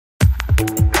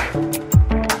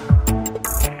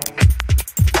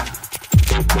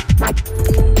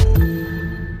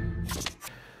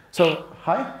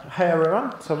Hi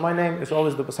everyone. So my name is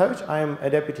Olis Dubasevich. I am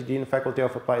a Deputy Dean Faculty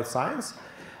of Applied Science.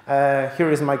 Here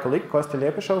is my colleague Kostya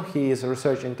Lepeshev. He is a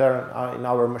research intern in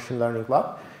our machine learning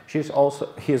lab. He is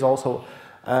also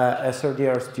a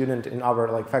third-year student in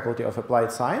our Faculty of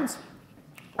Applied Science.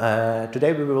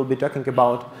 Today we will be talking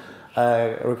about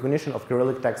recognition of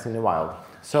Cyrillic text in the wild.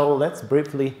 So let's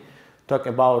briefly talk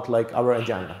about our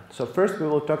agenda. So first we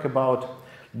will talk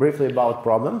briefly about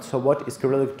problems. So what is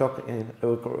Cyrillic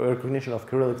recognition of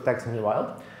Cyrillic text in the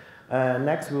wild?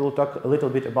 Next we will talk a little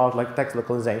bit about text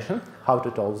localization, how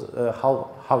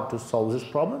to solve this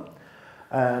problem.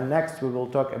 Next we will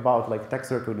talk about text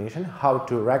recognition, how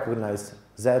to recognize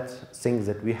that things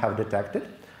that we have detected.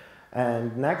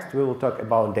 And next we will talk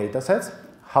about datasets,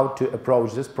 how to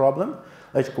approach this problem,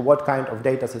 what kind of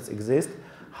datasets exist,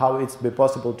 how it's be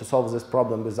possible to solve this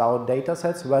problem without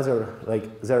datasets, whether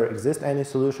there exists any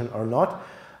solution or not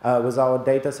without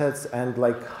datasets, and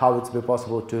how it's be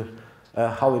possible to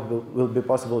will be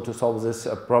possible to solve this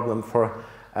problem for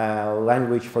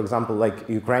language, for example, like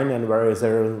Ukrainian, where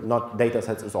there are not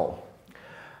datasets at all.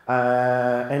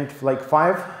 And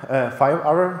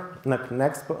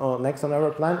next on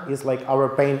our plan is our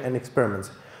pain and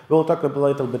experiments. We'll talk a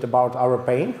little bit about our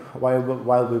pain while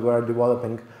we were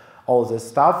developing all this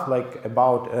stuff,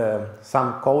 about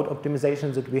some code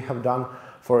optimizations that we have done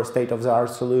for state-of-the-art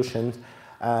solutions,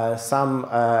 some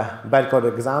bad code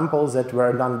examples that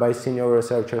were done by senior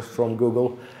researchers from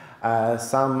Google,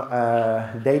 some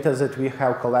data that we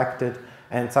have collected,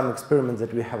 and some experiments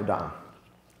that we have done.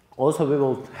 Also, we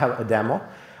will have a demo,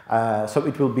 so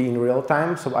it will be in real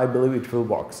time, so I believe it will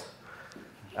work.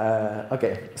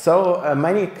 Okay, so a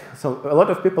lot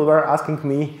of people were asking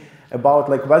me about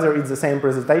whether it's the same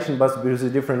presentation but with a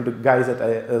different guy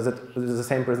the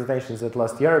same presentations that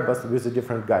last year but with a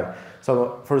different guy.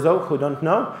 So for those who don't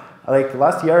know,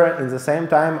 last year in the same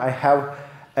time I have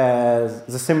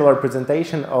the similar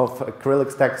presentation of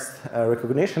Cyrillic text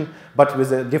recognition but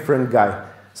with a different guy.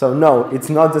 So no, it's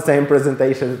not the same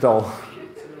presentation at all.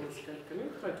 Can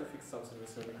you try to fix something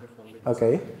with your microphone?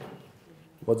 Okay.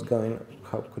 What's going on?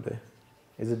 How could I?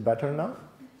 Is it better now?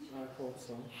 I hope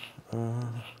so.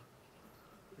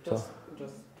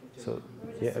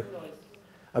 Yeah.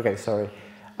 Okay, sorry.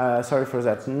 Sorry for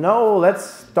that. Now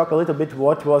let's talk a little bit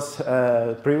what was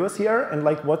previous year and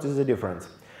what is the difference.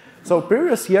 So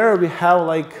previous year we have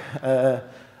a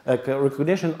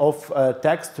recognition of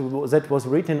text that was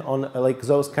written on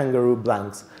those kangaroo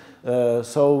blanks.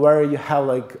 So where you have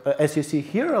as you see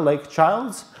here,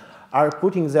 childs are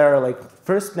putting their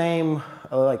first name,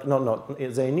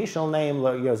 the initial name,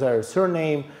 their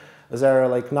surname,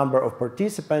 their number of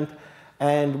participants.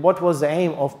 And what was the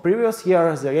aim of previous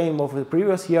year? The aim of the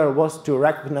previous year was to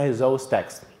recognize those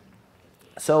texts.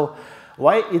 So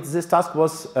why this task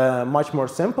was much more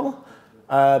simple?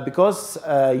 Because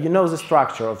you know the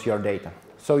structure of your data.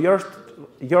 So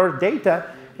your data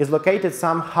is located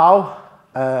somehow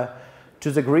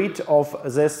to the grid of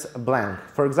this blank.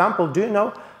 For example, do you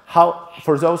know how,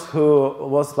 for those who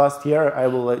was last year, I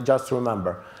will just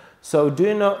remember. So do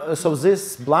you know, so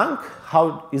this blank,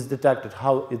 how is detected,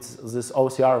 how it's this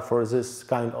OCR for this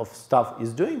kind of stuff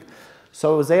is doing?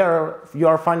 So you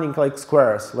are finding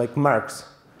squares, marks.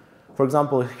 For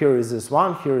example, here is this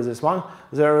one, here is this one.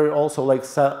 There are also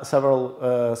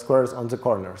several squares on the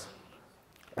corners.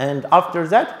 And after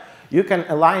that, you can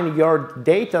align your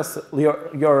data,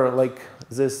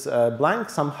 this blank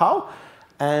somehow,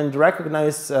 and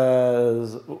recognize,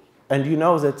 and you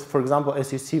know that, for example,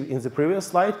 as you see in the previous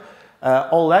slide,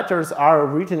 all letters are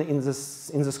written in the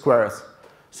squares.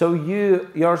 So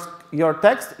your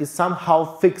text is somehow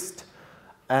fixed.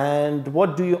 And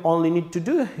what do you only need to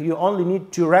do? You only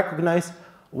need to recognize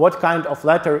what kind of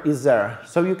letter is there.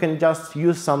 So you can just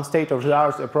use some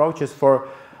state-of-the-art approaches for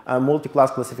multi-class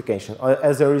classification.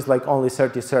 As there is only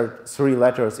 33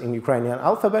 letters in Ukrainian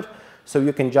alphabet, so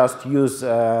you can just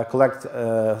collect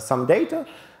some data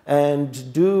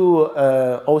and do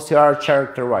OCR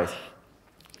character-wise.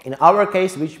 In our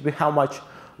case,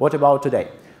 what about today?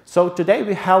 So today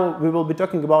we will be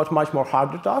talking about much more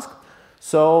harder task.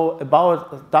 So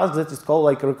about a task that is called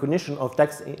recognition of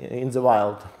text in the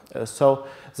wild. So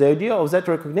the idea of that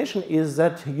recognition is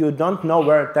that you don't know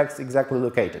where text is exactly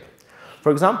located.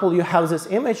 For example, you have this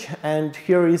image and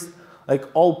here is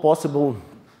all possible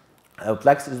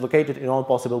text is located in all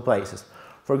possible places.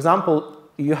 For example,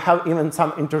 you have even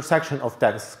some intersection of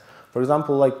texts. For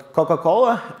example,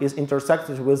 Coca-Cola is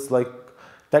intersected with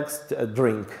text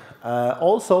drink.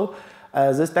 Also,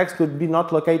 this text could be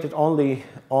not located only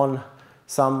on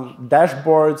some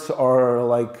dashboards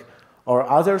or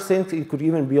other things. It could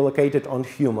even be located on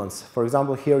humans. For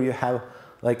example, here you have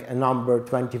like a number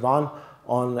 21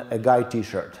 on a guy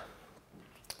t-shirt.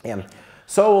 Yeah.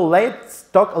 So let's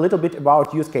talk a little bit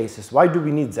about use cases. Why do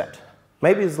we need that?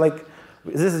 Maybe it's like,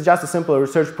 this is just a simple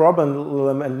research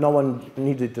problem and no one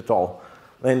needs it at all.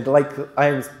 And like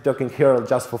I'm talking here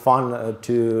just for fun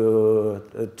to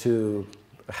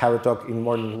have a talk in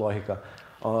morning Lohika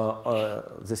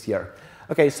this year.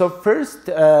 Okay, so first,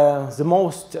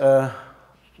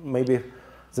 maybe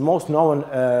the most known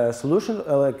solution,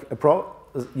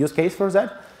 use case for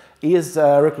that, is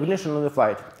recognition on the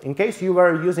flight. In case you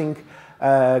were using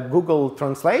Google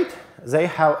Translate, they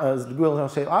have Google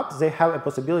Translate app. They have a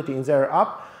possibility in their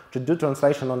app to do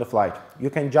translation on the flight. You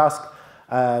can just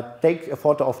take a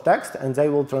photo of text, and they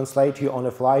will translate you on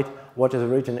the flight what is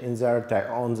written in their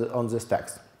on this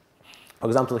text. For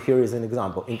example, here is an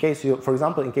example. In case you, for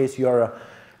example, in case you're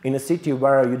in a city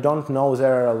where you don't know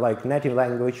their like native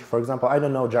language, for example, I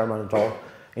don't know German at all.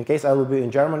 In case I will be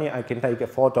in Germany, I can take a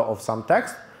photo of some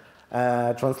text,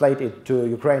 translate it to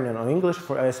Ukrainian or English.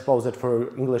 I suppose that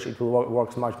for English it will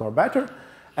work much more better.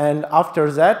 And after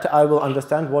that, I will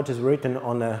understand what is written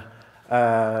on a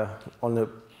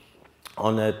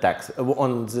text,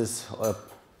 on this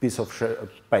piece of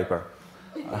paper.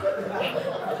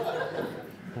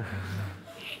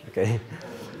 Okay.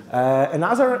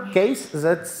 Another case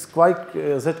that's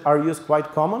that are used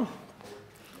quite common.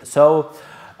 So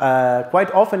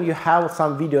quite often you have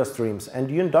some video streams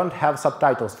and you don't have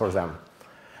subtitles for them.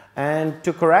 And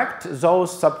to correct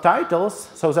those subtitles,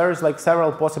 so there is like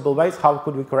several possible ways how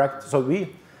could we correct. So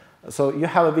you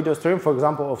have a video stream, for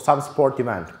example, of some sport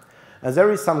event, and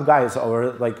there is some guys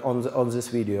over like on this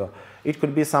video. It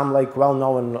could be some like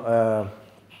well-known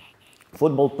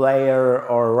football player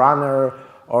or runner,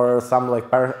 or some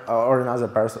like or another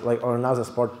person, like or another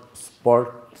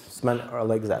sportsman or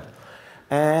like that.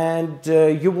 And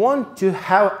you want to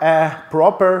have a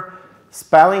proper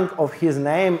spelling of his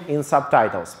name in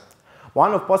subtitles.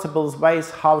 One of possible ways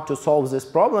how to solve this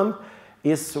problem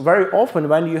is very often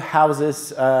when you have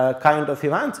this kind of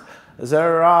event,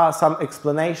 there are some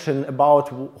explanation about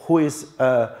who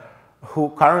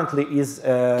currently is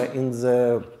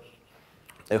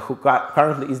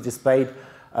currently is displayed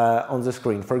on the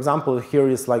screen. For example, here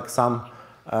is like some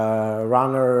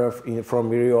runner from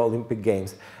Rio Olympic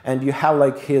Games, and you have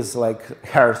like his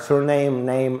her surname,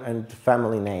 name, and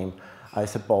family name, I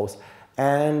suppose.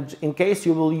 And in case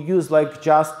you will use like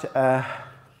just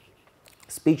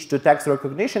speech-to-text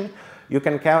recognition, you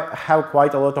can have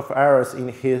quite a lot of errors in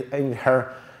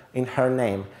her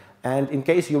name. And in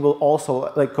case you will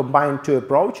also like combine two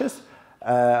approaches,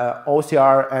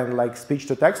 OCR and like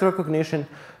speech-to-text recognition,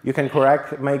 you can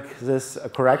make this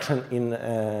correction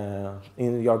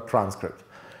in your transcript.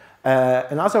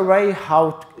 Another way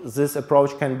how this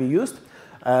approach can be used,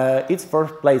 it's for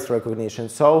place recognition.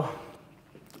 So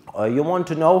you want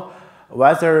to know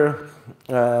whether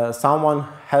someone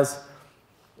has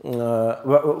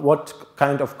what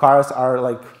kind of cars are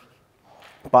like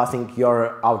passing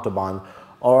your autobahn,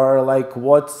 or like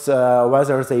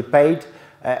whether they paid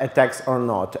a tax or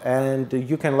not. And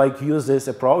you can like use this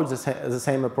approach, the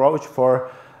same approach for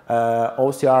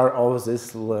OCR of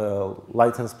this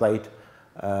license plate,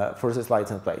 for this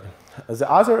license plate. The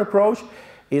other approach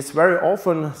is very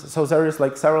often, so there is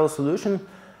like several solutions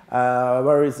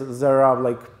where there are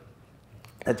like,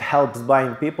 it helps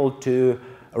blind people to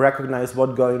recognize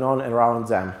what's going on around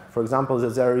them. For example,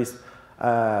 that there is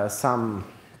some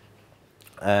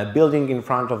building in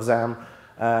front of them,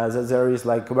 that there is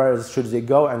like where should they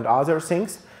go and other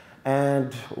things.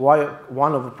 And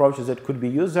one of the approaches that could be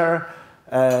used there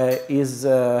is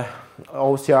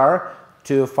OCR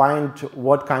to find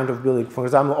what kind of building. For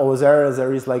example, over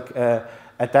there is like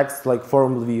a text like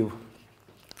formal view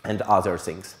and other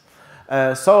things.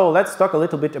 So let's talk a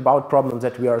little bit about problems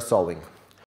that we are solving.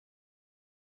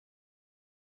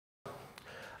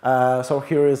 So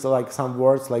here is like some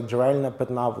words like Джерельна,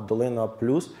 Петна, Долина,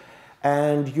 Plus,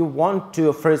 and you want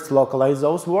to first localize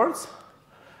those words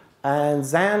and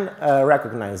then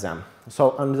recognize them.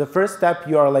 So on the first step,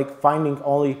 you are like finding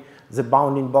only the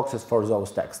bounding boxes for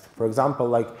those texts. For example,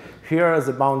 like here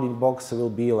the bounding box will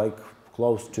be like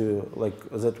close to like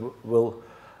that will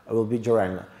be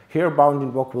Джерельна. Here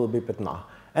bounding box will be Петна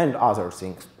and other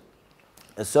things.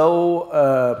 So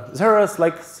there is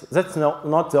like, that's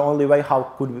not the only way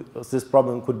how this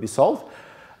problem could be solved.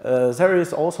 There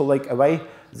is also like a way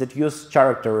that use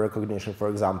character recognition, for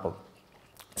example.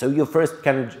 So you first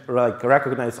can like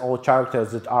recognize all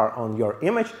characters that are on your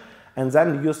image, and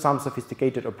then use some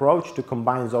sophisticated approach to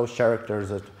combine those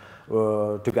characters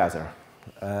together.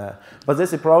 But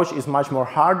this approach is much more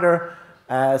harder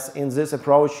as in this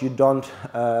approach you don't,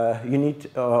 you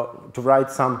need to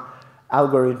write some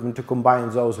algorithm to combine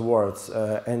those words,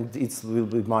 and it will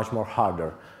be much more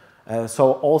harder.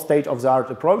 So all state-of-the-art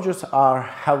approaches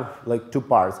have like two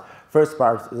parts. First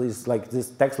part is like this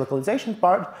text localization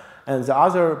part, and the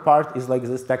other part is like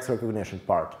this text recognition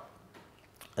part.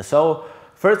 So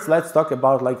first, let's talk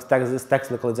about like this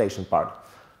text localization part.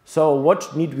 So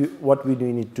what we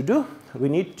need to do? We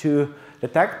need to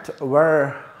detect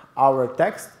where our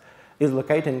text is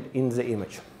located in the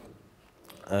image.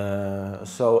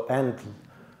 So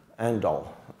and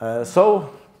all. So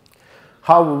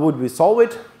how would we solve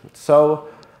it? So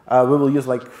we will use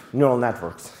like neural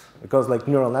networks, because like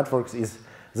neural networks is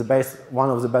one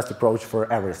of the best approach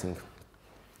for everything.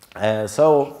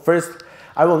 So first,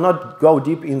 I will not go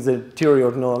deep in the theory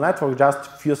of neural network, just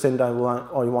a few things I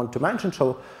want to mention.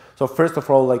 So first of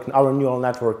all, like our neural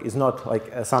network is not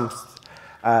like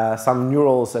some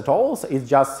neurals at all. It's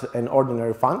just an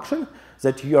ordinary function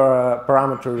that your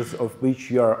parameters of which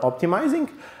you are optimizing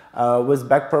with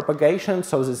backpropagation.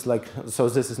 So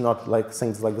this is not like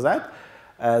things like that.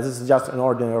 This is just an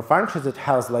ordinary function that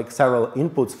has like several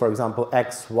inputs. For example,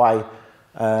 x, y.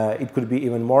 It could be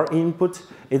even more inputs.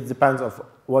 It depends on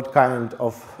what kind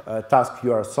of task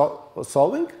you are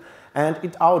solving, and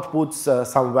it outputs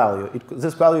some value.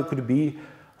 This value could be,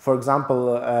 for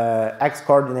example, x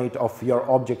coordinate of your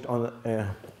object on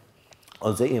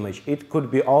the image. It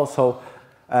could be also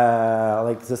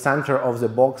like the center of the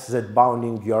box that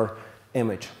bounding your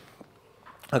image.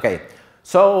 Okay,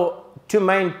 so two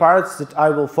main parts that I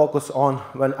will focus on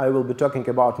when I will be talking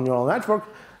about neural network.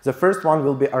 The first one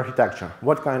will be architecture.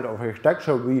 What kind of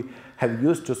architecture we have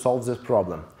used to solve this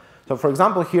problem. So for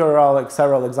example, here are like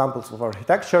several examples of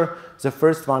architecture. The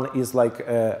first one is like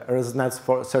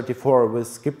ResNet 34 with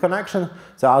skip connection.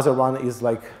 The other one is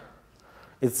like,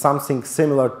 it's something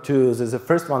similar to the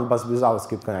first one but without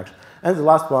skip connection. And the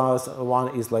last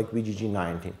one is like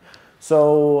VGG19.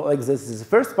 So like this is the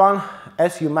first one.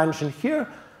 As you mentioned here,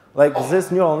 like this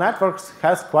neural networks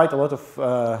has quite a lot of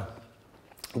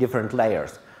different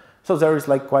layers. So there is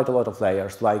like quite a lot of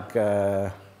layers, like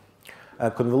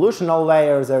convolutional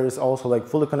layers. There is also like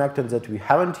fully connected that we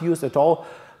haven't used at all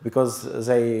because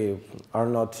they are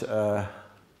not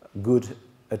good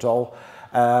at all.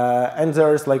 And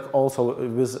there is like also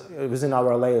within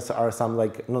our layers are some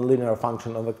like nonlinear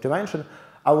function of activation.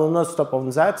 I will not stop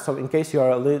on that. So in case you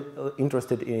are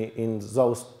interested in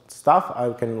those stuff,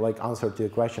 I can like answer to your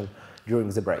question during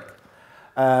the break.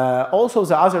 Also,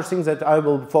 the other thing that I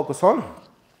will focus on,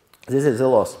 this is the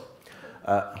loss.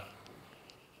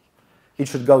 It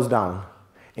should go down.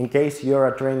 In case you're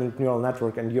a training neural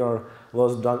network and your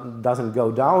loss doesn't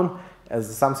go down,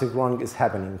 as something wrong is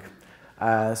happening.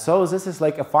 So this is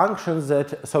like a function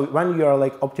that, so when you're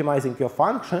like optimizing your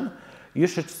function, you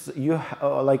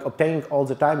like obtaining all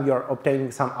the time, you're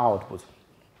obtaining some output.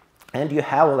 And you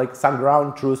have like some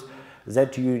ground truth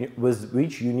that with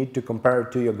which you need to compare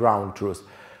to your ground truth.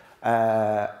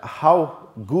 How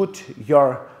good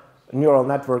your neural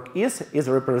network is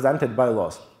represented by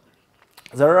loss.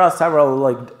 There are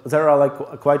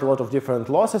quite a lot of different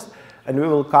losses, and we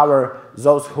will cover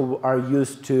those who are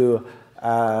used to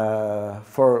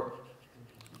for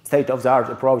state-of-the-art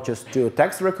approaches to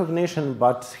text recognition.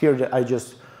 But here I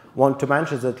just want to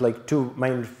mention that like two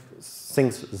main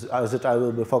things that I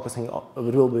will be focusing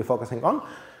on.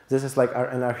 This is like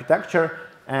an architecture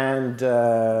and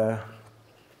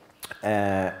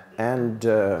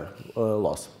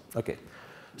loss. Okay,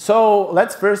 so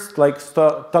let's first like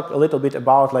talk a little bit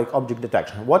about like object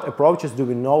detection. What approaches do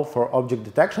we know for object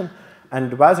detection,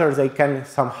 and whether they can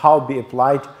somehow be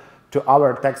applied to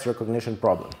our text recognition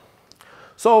problem.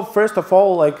 So first of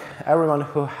all, like everyone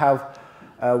who have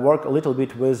worked a little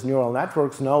bit with neural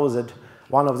networks knows that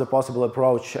one of the possible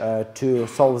approach to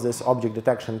solve this object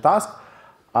detection task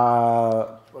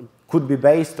could be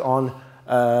based on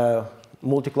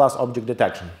multi-class object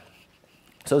detection.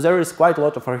 So there is quite a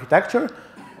lot of architecture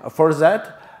for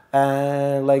that.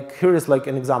 Like here is like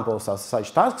an example of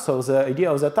such task. So the idea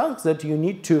of the task is that you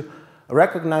need to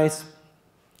recognize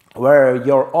where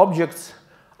your objects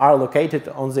are located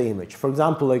on the image. For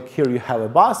example, like here you have a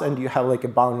bus and you have like a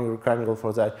bounding rectangle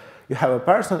for that. You have a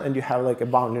person and you have like a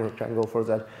bounding rectangle for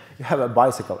that. You have a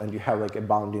bicycle and you have like a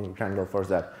bounding rectangle for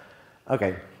that.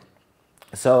 Okay.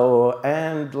 So,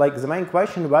 and like the main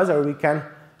question whether we can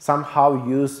somehow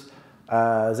use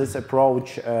this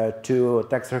approach to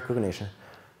text recognition.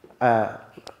 A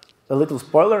little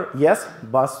spoiler, yes,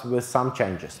 but with some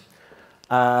changes.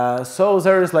 So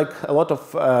there is like a lot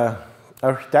of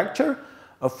architecture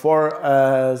for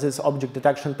this object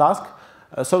detection task.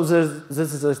 So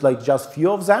this is like just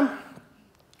few of them.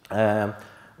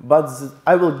 But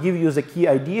I will give you the key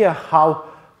idea how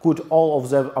could all of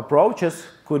the approaches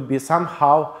could be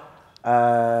somehow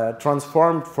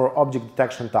transformed for object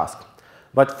detection tasks.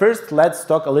 But first, let's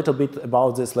talk a little bit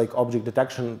about this like object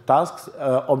detection tasks,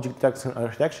 object detection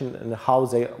architecture, and how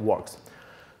they works.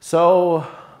 So,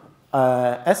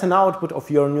 as an output of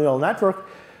your neural network,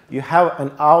 you have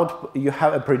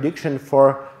a prediction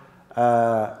for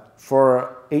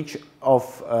each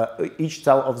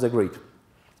cell of the grid.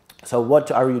 So,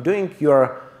 what are you doing? You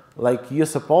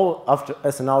suppose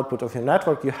as an output of your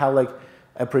network, you have like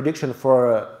a prediction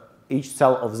for each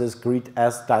cell of this grid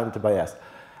as timed by s.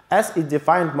 As it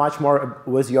defined much more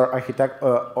with your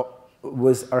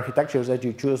architectures that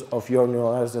you choose of your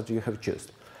neural networks that you have chosen.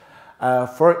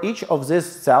 For each of this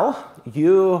cell,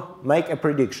 you make a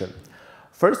prediction.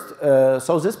 First,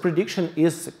 so this prediction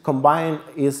is combined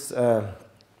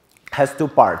has two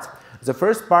parts. The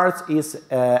first part is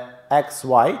x,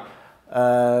 y,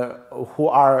 that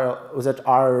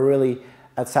are really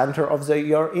at center of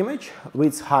your image,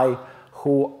 width, high,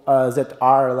 that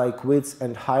are like width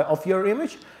and high of your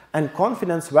image, and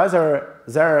confidence whether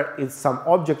there is some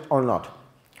object or not.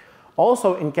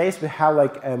 Also, in case we have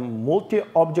like a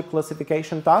multi-object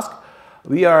classification task,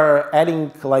 we are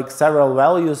adding like several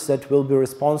values that will be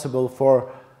responsible for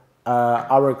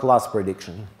our class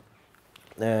prediction.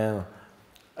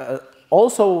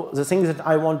 Also, the thing that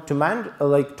I want to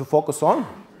focus on,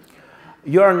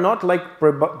 you are not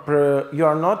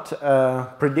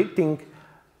predicting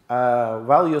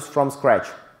values from scratch.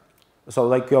 So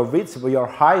like your width, your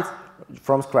height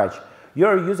from scratch. You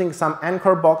are using some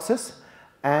anchor boxes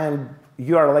and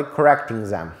you are like correcting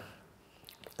them.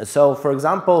 So for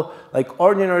example, like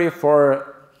ordinary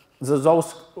for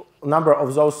those number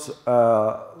of those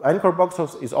anchor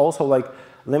boxes is also like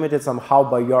limited somehow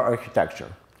by your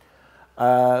architecture.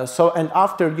 And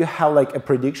after you have like a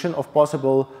prediction of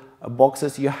possible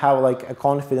boxes, you have like a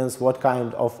confidence what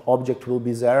kind of object will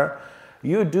be there.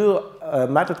 You do a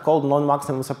method called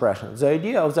non-maximum suppression. The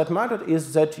idea of that method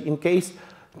is that in case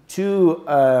two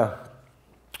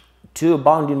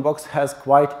bounding box has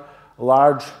quite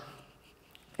large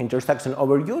intersection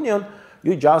over union,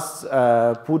 you just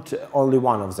put only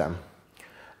one of them.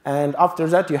 And after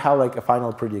that, you have like a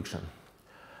final prediction.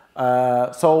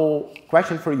 So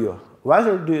question for you.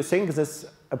 Whether do you think this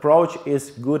approach is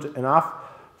good enough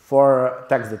for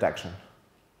text detection?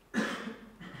 Maybe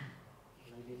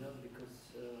not, because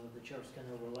the charts can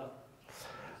overlap.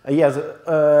 Yes,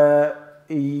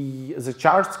 the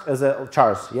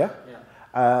charts, yeah?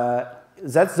 Yeah.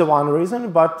 That's the one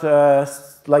reason, but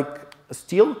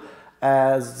still,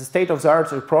 the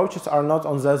state-of-the-art approaches are not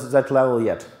on that level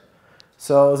yet.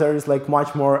 So there is like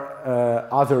much more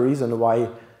other reason why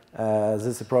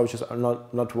these approaches are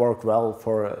not work well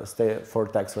for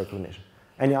text recognition.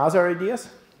 Any other ideas?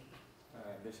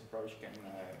 This approach can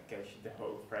catch the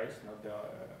whole phrase, not the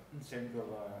single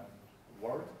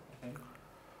word, I think.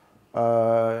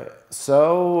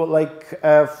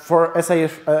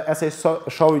 As I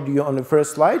showed you on the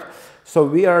first slide, so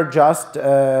we are just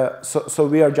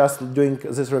doing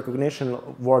this recognition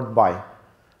word by.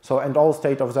 So and all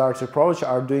state-of-the-art approach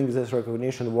are doing this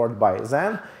recognition word by.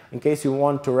 Then, in case you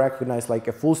want to recognize like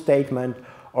a full statement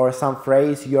or some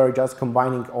phrase, you are just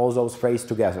combining all those phrases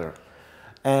together.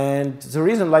 And the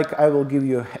reason, like I will give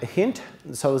you a hint.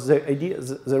 So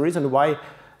the reason why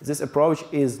this approach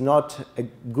is not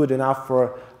good enough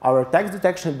for our text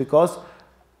detection, because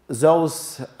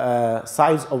those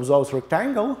sides of those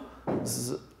rectangles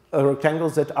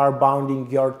that are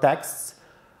bounding your texts,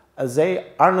 they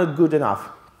are not good enough.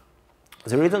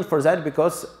 The reason for that,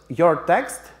 because your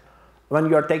text, when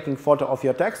you are taking photo of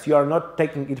your text, you are not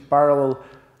taking it parallel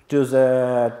to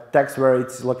the text where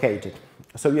it's located.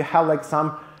 So you have like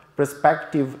some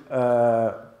perspective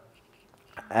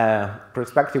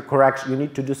correction. You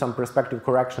need to do some perspective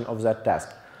correction of that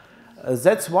task.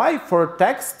 That's why for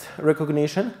text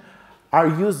recognition, I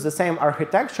use the same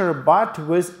architecture, but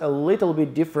with a little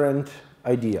bit different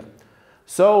idea.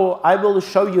 So I will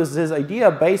show you this idea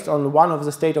based on one of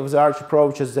the state-of-the-art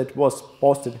approaches that was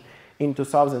posted in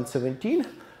 2017.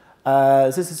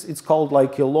 It's called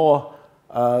like a law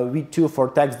V2 for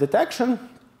text detection,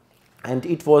 and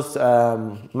it was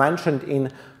mentioned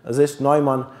in this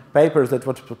Neumann papers that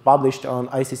was published on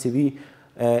ICCV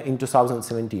in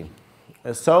 2017.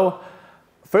 So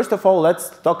first of all,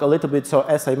 let's talk a little bit. So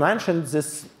as I mentioned,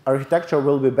 this architecture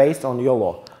will be based on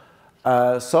YOLO.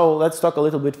 So let's talk a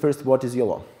little bit first what is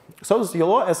YOLO. So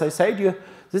YOLO, as I said,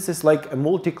 this is like a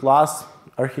multi-class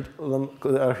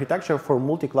architecture for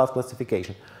multi-class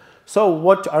classification. So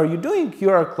what are you doing? You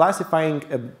are classifying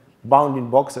a bounding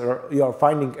box, or you are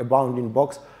finding a bounding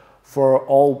box for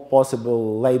all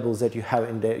possible labels that you have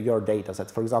in your data set.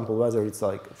 For example, whether it's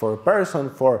like for a person,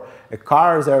 for a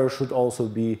car, there should also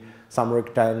be some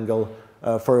rectangle.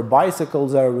 For a bicycle,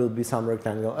 there will be some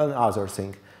rectangle and other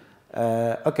thing.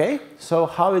 Okay, so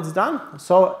how it's done?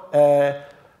 So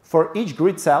for each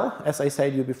grid cell, as I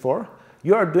said you before,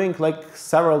 you are doing like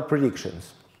several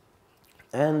predictions.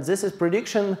 And this is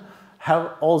prediction,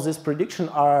 have all these prediction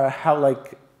have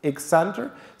like x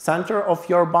center of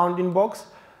your bounding box,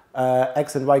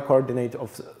 x and y coordinate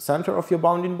of center of your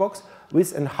bounding box,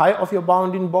 width and height of your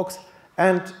bounding box,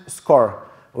 and score,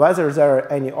 whether there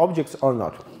are any objects or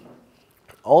not.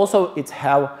 Also, it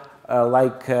have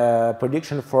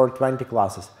prediction for 20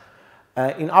 classes.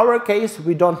 In our case,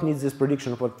 we don't need this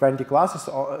prediction for 20 classes,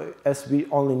 as we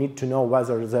only need to know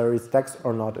whether there is text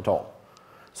or not at all.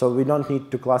 So we don't need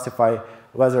to classify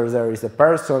whether there is a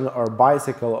person or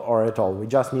bicycle or at all. We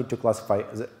just need to classify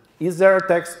is there a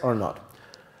text or not.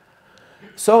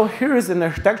 So here is an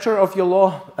architecture of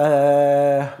YOLO.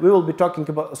 We will be talking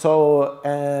about, so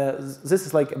this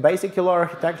is like a basic YOLO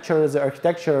architecture. The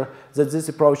architecture that this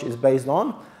approach is based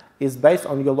on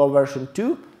YOLO version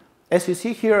 2. As you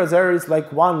see here, there is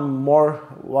like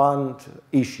one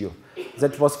issue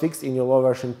that was fixed in YOLO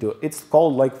version 2. It's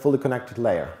called like fully connected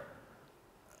layer.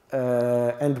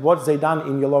 And what they done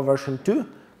in YOLO version 2,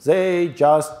 they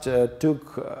just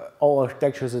took all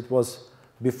architectures that was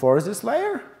before this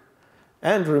layer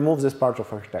and removed this part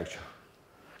of architecture.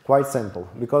 Quite simple,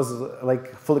 because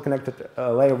like fully connected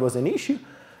layer was an issue.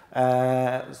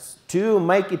 To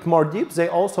make it more deep, they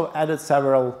also added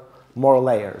several more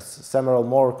layers, several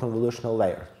more convolutional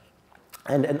layers.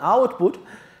 And in output,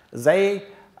 they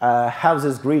have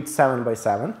this grid 7 by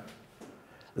 7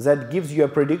 that gives you a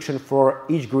prediction for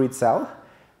each grid cell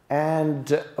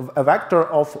and a vector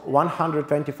of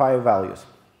 125 values.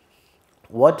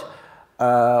 What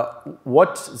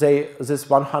this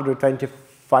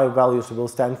 125 values will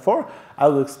stand for, I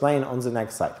will explain on the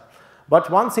next slide. But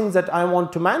one thing that I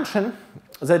want to mention,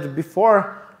 that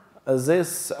before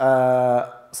this,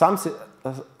 the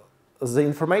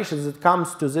information that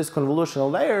comes to these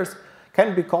convolutional layers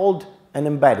can be called an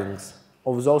embeddings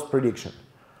of those predictions.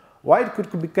 Why it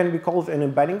can be called an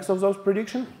embeddings of those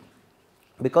predictions?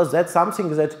 Because that's something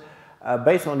that,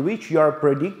 based on which you are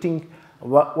predicting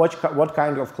what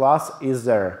kind of class is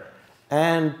there.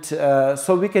 And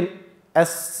so we can,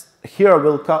 as here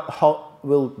will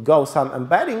go some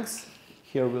embeddings,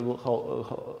 here we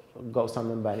will go some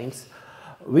embeddings,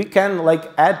 we can like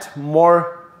add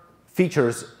more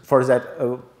features for that,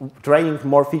 training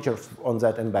more features on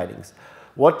that embeddings,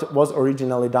 what was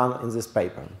originally done in this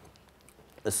paper.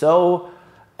 So,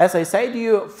 as I said to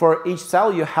you, for each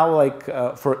cell you have like,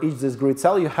 for each this grid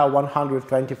cell you have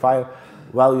 125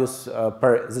 values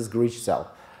per this grid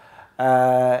cell.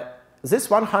 These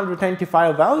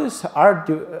 125 values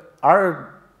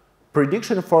are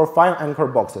prediction for 5 anchor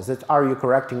boxes that are you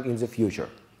correcting in the future.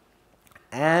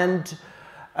 And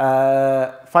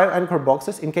 5 anchor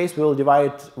boxes, in case we will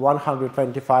divide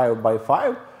 125 by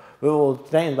 5, we will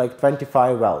obtain like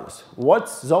 25 values. What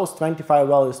those 25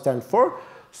 values stand for?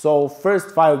 So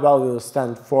first 5 values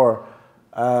stand for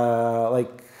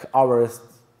like ours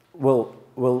will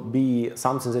be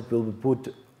something that will be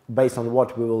put based on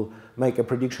what we will make a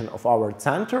prediction of our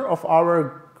center of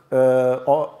our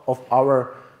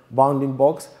bounding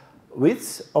box,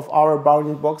 width of our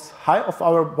bounding box, height of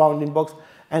our bounding box,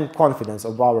 and confidence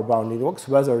of our bounding box,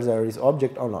 whether there is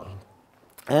object or not.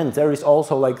 And there is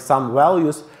also like some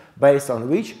values based on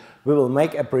which we will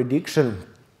make a prediction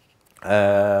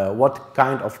what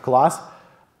kind of class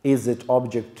is it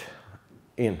object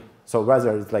in. So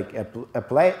whether it's like a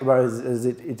play, whether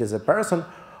it is a person,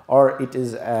 or it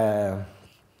is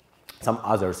some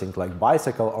other thing like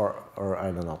bicycle or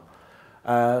I don't know.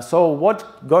 So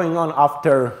what going on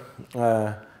after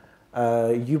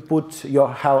you put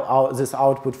this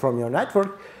output from your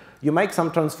network, you make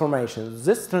some transformations.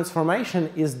 This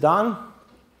transformation is done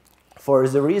for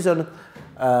the reason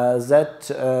that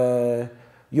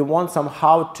you want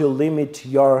somehow to limit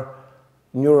your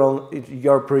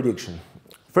prediction.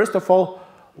 First of all,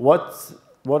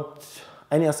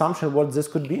 any assumption what this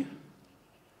could be?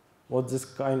 What this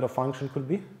kind of function could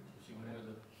be?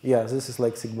 Sigmoid. Yeah, this is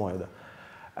like sigmoid.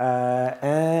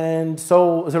 And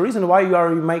so the reason why you are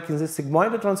making this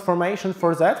sigmoid transformation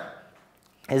for that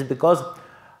is because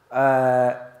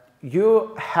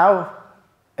you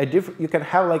can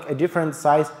have like a different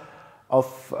size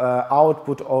of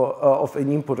output or of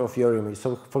an input of your image.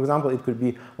 So for example, it could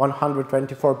be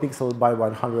 124 pixels by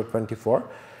 124,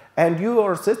 and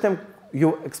your system,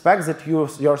 you expect that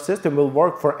your system will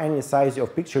work for any size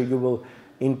of picture you will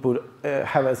input,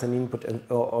 have as an input,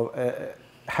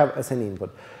 have as an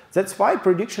input. That's why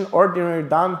prediction ordinarily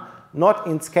done not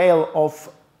in scale of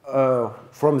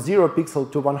from 0 pixel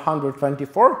to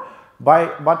 124,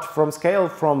 but from scale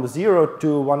from 0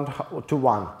 to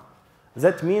 1.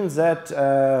 That means that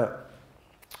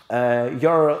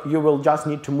you will just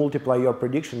need to multiply your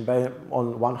prediction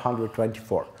on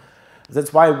 124.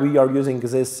 That's why we are using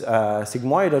this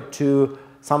sigmoid to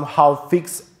somehow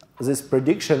fix this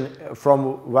prediction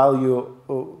from value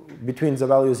between the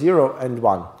value 0 and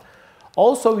 1.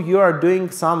 Also, you are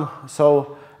doing some,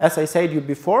 so as I said you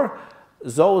before,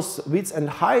 those width and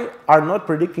height are not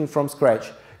predicting from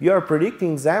scratch. You are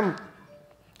predicting them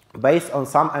based on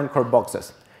some anchor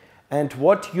boxes. And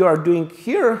what you are doing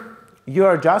here, you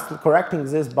are just correcting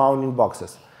these bounding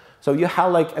boxes. So you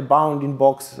have like a bounding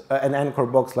box, an anchor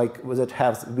box like that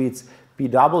has width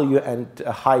pw and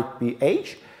height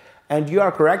ph, and you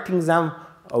are correcting them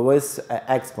with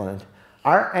exponent.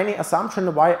 Are any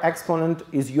assumption why exponent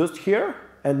is used here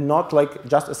and not like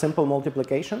just a simple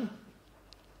multiplication?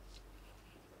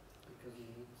 Because it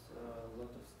needs a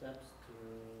lot of steps to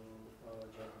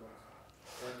jackbox,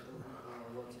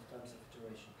 lots of times of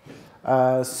iteration.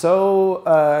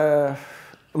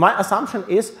 My assumption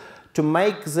is to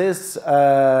make this,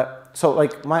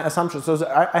 my assumption, so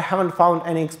I haven't found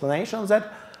any explanation of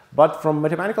that, but from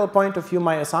mathematical point of view,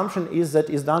 my assumption is that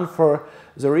is done for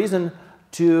the reason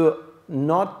to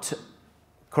not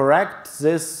correct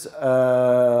this,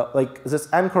 this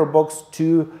anchor box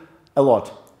to a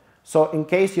lot. So in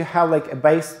case you have like a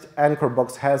base anchor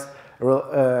box has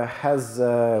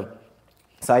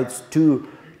sides 2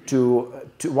 to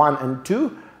 1 and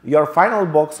 2, your final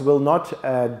box will not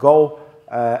go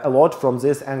a lot from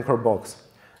this anchor box.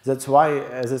 That's why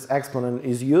this exponent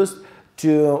is used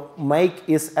to make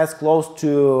it as close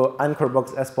to anchor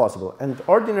box as possible. And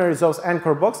ordinarily those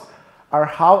anchor box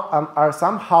are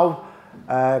somehow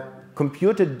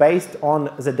computed based on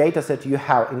the data set you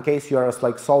have. In case you are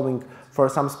like solving for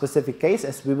some specific case,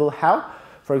 as we will have,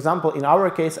 for example, in our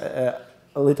case, a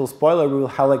little spoiler, we will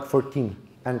have like 14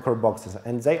 anchor boxes,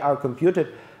 and they are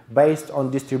computed based on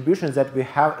distributions that we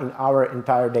have in our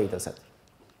entire data set.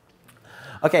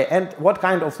 Okay, and what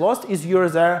kind of loss is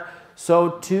used there?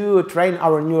 So to train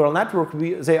our neural network,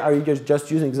 they are just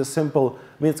using the simple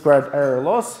mean squared error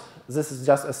loss. This is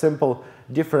just a simple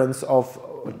difference of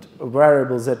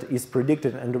variables that is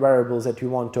predicted and variables that you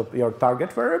want to your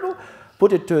target variable,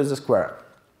 put it to the square.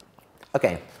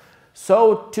 Okay,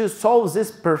 so to solve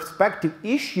this perspective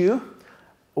issue,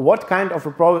 what kind of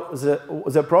approach,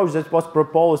 the approach that was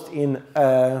proposed in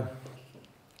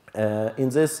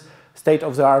this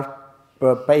state-of-the-art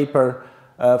paper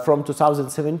from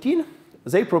 2017,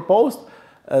 they proposed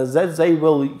that they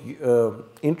will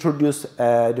introduce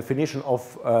a definition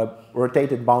of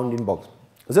rotated bounding box.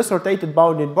 This rotated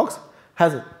bounding box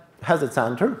has a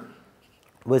center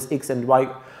with x and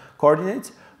y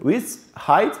coordinates, width,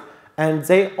 height, and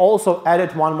they also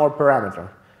added one more parameter.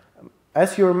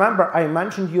 As you remember, I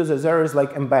mentioned you that there is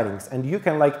like embeddings, and you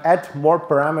can like add more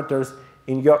parameters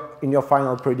in your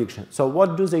final prediction. So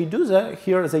what do they do there?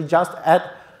 Here they just add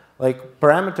like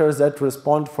parameters that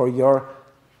respond for your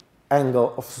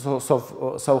angle of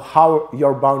so how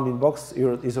your bounding box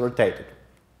is rotated.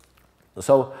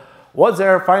 So what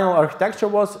their final architecture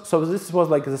was, so this was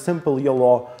like the simple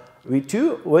YOLO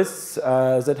V2 with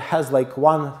that has like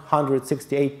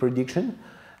 168 prediction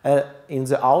in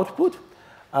the output.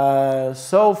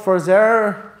 So for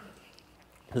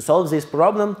to solve this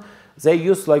problem, they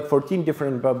used like 14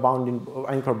 different bounding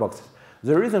anchor boxes.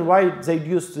 The reason why they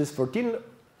used these 14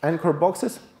 anchor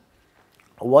boxes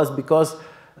was because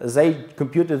they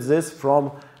computed this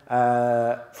from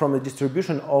a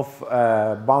distribution of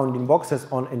bounding boxes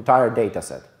on entire data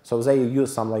set. So they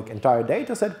used some like entire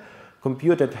data set,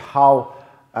 computed how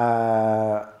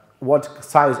what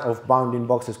size of bounding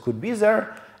boxes could be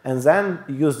there, and then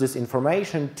use this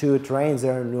information to train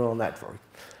their neural network.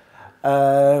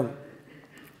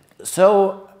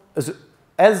 So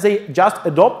as they just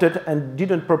adopted and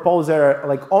didn't propose their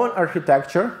like own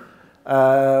architecture,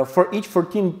 for each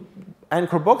 14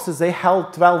 anchor boxes they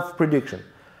held 12 prediction,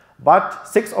 but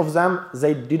 6 of them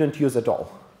they didn't use at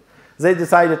all. They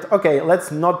decided, okay,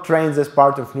 let's not train this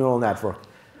part of neural network.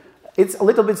 It's a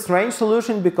little bit strange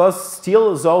solution because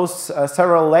still those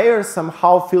several layers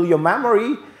somehow fill your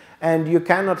memory, and you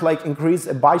cannot like increase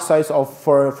a byte size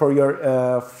for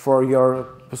your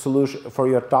solution, for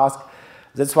your task.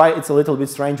 That's why it's a little bit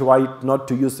strange why not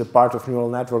to use a part of neural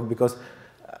network, because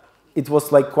it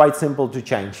was like quite simple to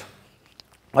change.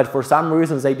 But for some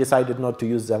reason they decided not to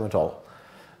use them at all.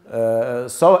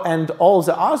 And all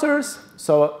the others,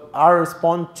 so I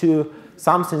respond to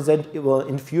something that will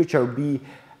in future be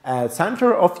at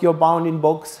center of your bounding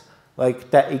box,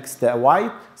 like the x, the y,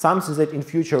 something that in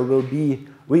future will be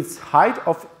width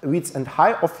and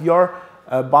height of your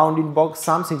bounding box,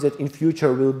 something that in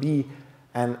future will be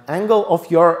an angle of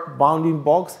your bounding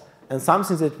box, and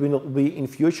something that will be in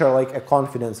future like a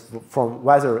confidence from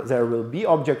whether there will be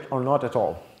object or not at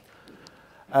all.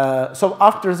 So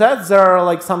after that, there are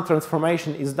like some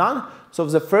transformation is done. So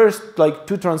the first like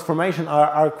two transformations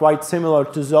are quite similar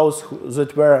to those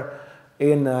that were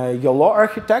in your law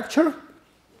architecture.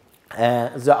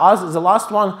 The last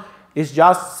one is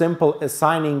just simple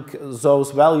assigning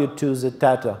those values to the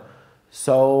theta.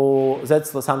 So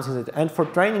that's something that, and for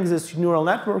training this neural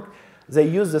network, they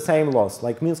use the same laws,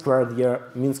 like mean squared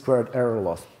error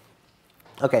laws.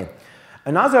 Okay,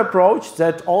 another approach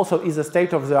that also is a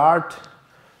state of the art.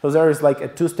 So there is like a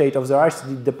two state of the art,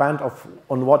 it depends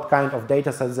on what kind of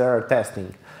data sets they are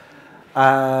testing.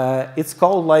 It's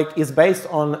called like, it's based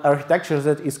on architecture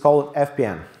that is called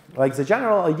FPN. Like the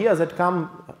general idea that come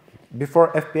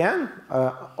before FPN,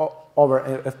 over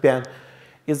FPN,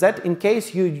 is that in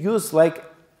case you use like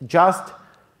just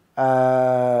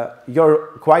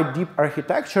your quite deep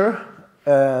architecture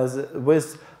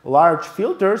with large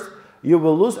filters, you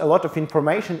will lose a lot of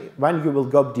information when you will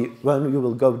go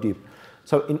deep.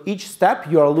 So in each step,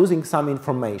 you are losing some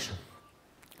information.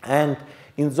 And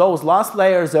in those last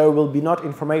layers, there will be not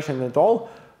information at all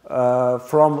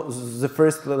from the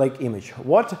first like image.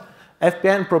 What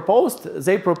FPN proposed,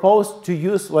 they proposed to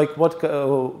use like was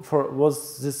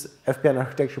this FPN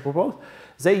architecture proposed?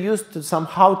 They used to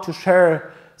somehow to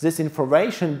share this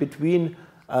information between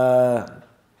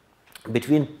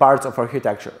parts of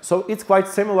architecture. So it's quite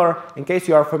similar, in case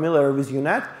you are familiar with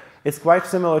UNet, it's quite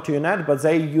similar to UNet, but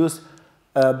they use,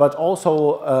 but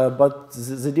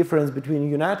the difference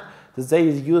between UNet, they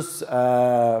use,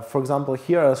 for example,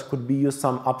 here could be used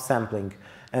some upsampling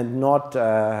and not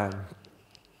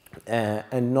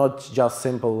just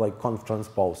simple like conv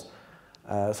transpose.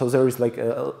 So there is like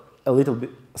a little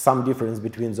bit, some difference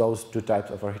between those two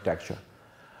types of architecture.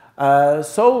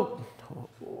 So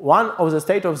one of the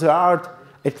state of the art,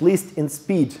 at least in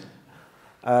speed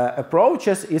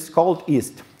approaches, is called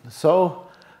EAST. So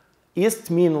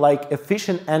EAST means like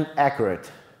efficient and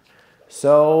accurate.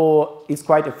 So it's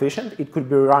quite efficient. It could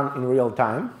be run in real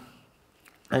time,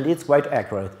 and it's quite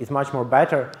accurate. It's much more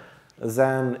better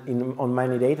than on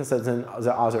many data sets than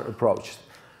the other approaches.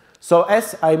 So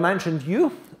as I mentioned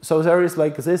so there is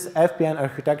like this FPN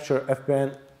architecture,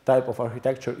 FPN type of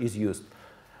architecture is used.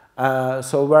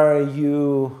 So where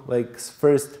you like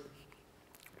first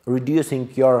reducing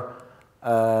your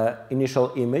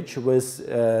initial image with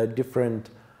different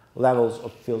levels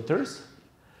of filters,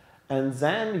 and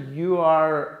then you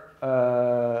are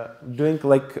doing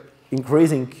like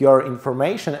increasing your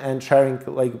information and sharing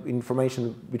like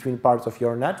information between parts of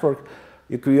your network.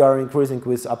 You are increasing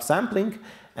with upsampling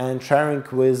and sharing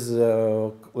with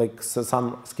like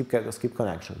some skip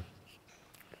connection.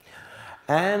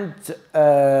 And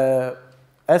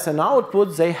as an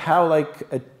output, they have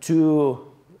like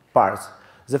two parts.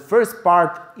 The first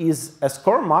part is a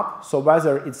score map, so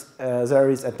whether it's, there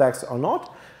is a text or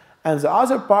not. And the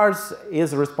other part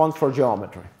is response for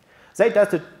geometry. They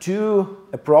tested two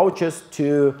approaches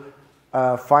to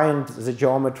find the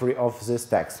geometry of this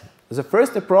text. The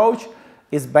first approach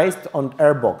is based on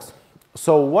airbox.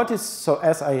 So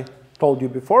as I told you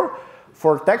before,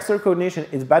 for text recognition,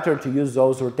 it's better to use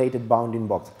those rotated bounding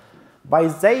box.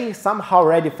 But they somehow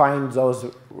redefined those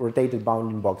rotated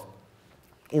bounding box.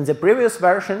 In the previous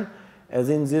version, as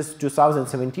in this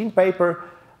 2017 paper,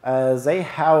 they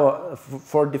have,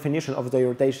 for definition of the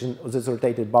rotation of this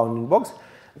rotated bounding box,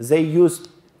 they use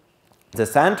the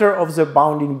center of the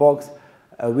bounding box,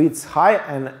 width, height,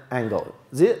 and angle.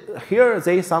 Here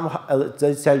they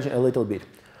change a little bit.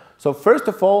 So first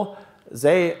of all,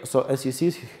 so as you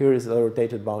see, here is the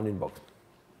rotated bounding box.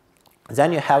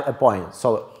 Then you have a point,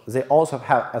 so they also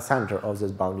have a center of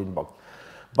this bounding box.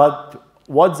 But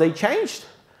what they changed,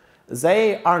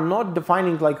 they are not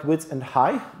defining like width and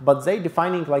height, but they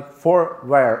defining like four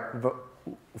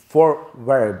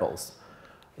variables.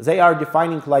 They are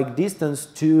defining like distance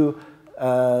to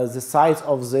the size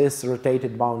of this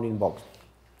rotated bounding box.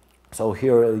 So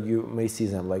here you may see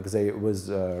them like they with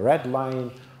red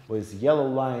line, with yellow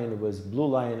line, with blue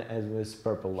line, and with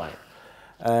purple line.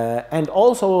 And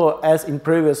also, as in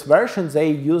previous versions, they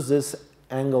use this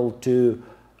angle to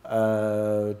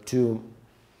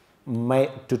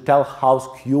tell how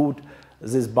skewed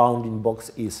this bounding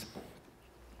box is.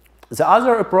 The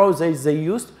other approach they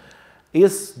used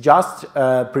is just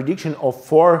prediction of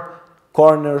four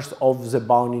corners of the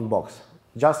bounding box.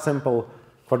 Just simple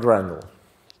quadrangle.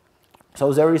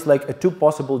 So there is like two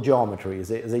possible geometries.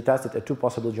 They tested two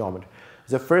possible geometry.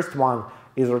 The first one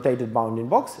is rotated bounding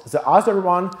box. The other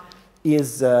one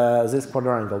is this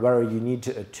quadrangle, where you need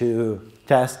to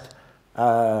test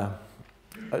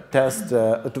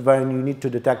when you need to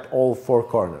detect all four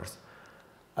corners.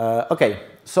 Okay,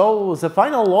 so the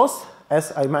final loss,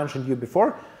 as I mentioned you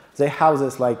before, they have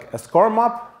this like a score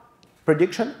map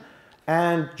prediction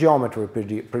and geometry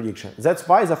prediction. That's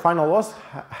why the final loss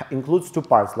includes two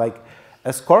parts, like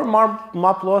a score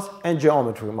map loss and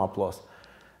geometry map loss.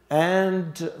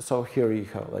 And so here you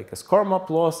have like a score map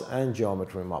loss and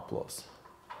geometry map loss.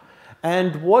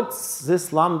 And what's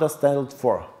this lambda stand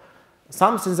for?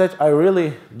 Something that I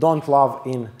really don't love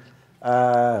in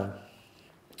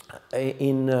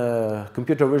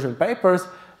computer vision papers.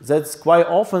 That's quite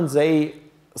often they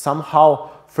somehow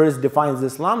first define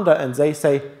this lambda and they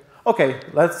say, okay,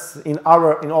 let's in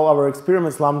all our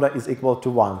experiments lambda is equal to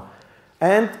 1.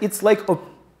 And it's like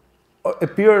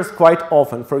appears quite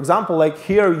often. For example, like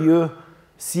here you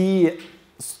see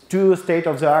two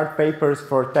state-of-the-art papers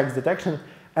for text detection,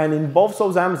 and in both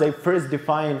of them they first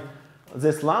define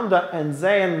this lambda and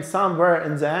then somewhere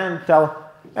in the end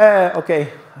tell, okay,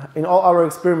 in all our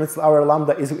experiments our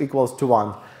lambda is equals to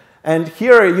 1. And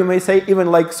here you may say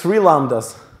even like 3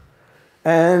 lambdas.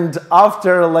 And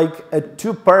after like a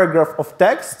 2 paragraph of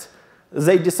text,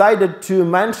 they decided to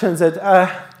mention that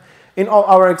in all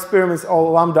our experiments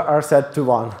all lambda are set to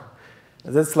 1.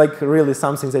 That's like really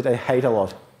something that I hate a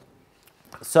lot.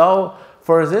 So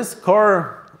for this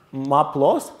core map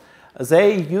loss,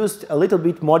 they used a little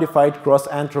bit modified cross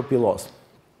entropy loss.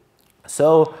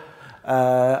 So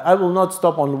I will not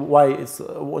stop on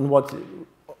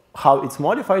how it's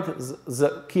modified.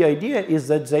 The key idea is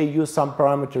that they use some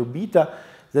parameter beta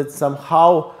that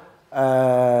somehow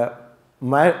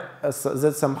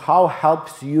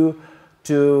helps you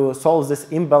to solve this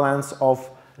imbalance of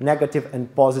negative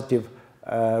and positive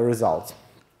results.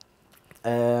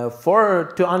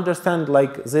 To understand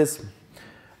like this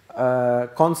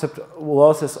concept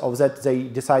losses of that they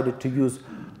decided to use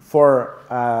for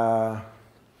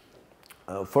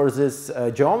this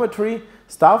geometry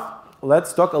stuff,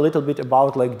 let's talk a little bit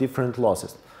about like different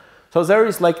losses. So there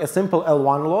is like a simple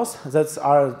L1 loss that's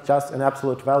just an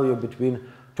absolute value between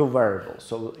two variables.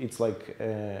 So it's like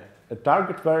a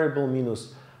target variable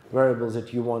minus variables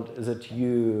that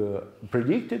you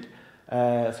predicted.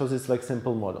 So this is like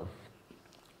simple model.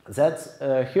 That's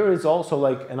here is also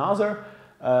like another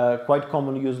quite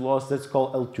common use loss that's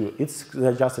called L2. It's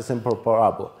just a simple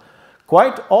parabola.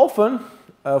 Quite often,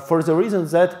 for the reason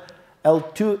that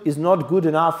L2 is not good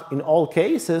enough in all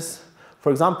cases.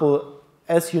 For example,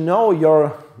 as you know,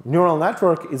 your neural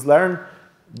network is learned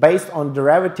based on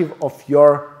derivative of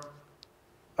your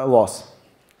loss.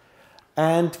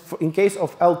 And in case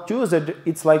of L2, that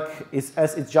it's like it's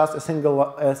just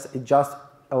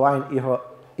a line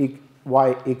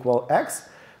y equal x,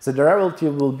 the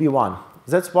derivative will be 1.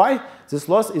 That's why this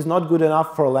loss is not good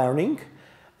enough for learning.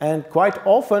 And quite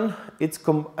often,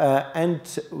 and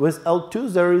with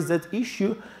L2 there is that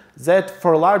issue that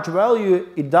for large value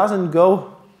it doesn't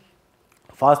go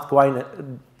fast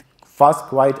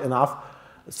quite enough.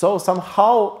 So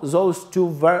somehow those two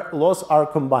laws are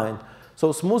combined.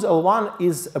 So smooth L1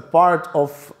 is a part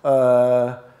of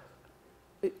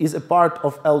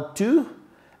L2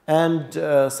 and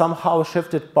somehow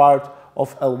shifted part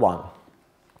of L1.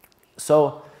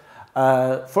 So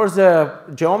for the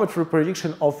geometry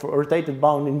prediction of rotated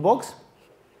bounding box,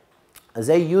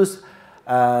 they use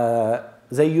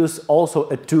also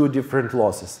two different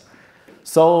losses.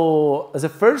 So the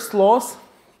first loss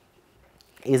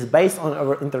is based on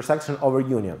our intersection over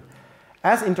union.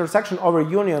 As intersection over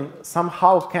union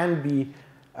somehow can be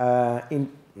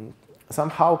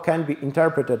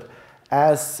interpreted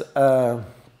as a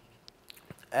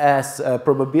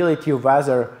probability of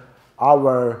whether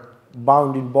our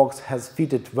bounding box has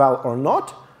fitted well or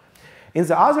not. In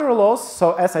the other loss,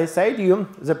 so as I said to you,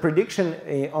 the prediction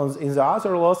in the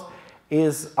other loss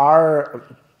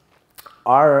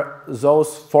are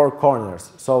those 4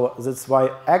 corners. So that's why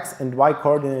x and y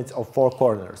coordinates of 4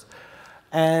 corners.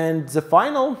 And the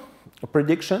final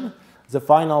prediction, the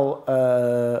final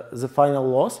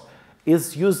loss,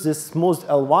 is use this smooth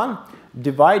L1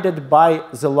 divided by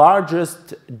the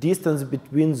largest distance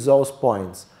between those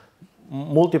points,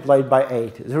 multiplied by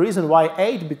 8. The reason why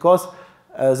 8, because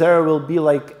there will be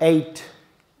like 8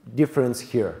 difference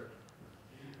here.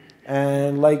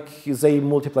 And like they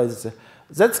multiply this.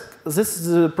 This is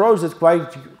the approach that's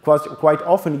quite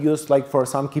often used like for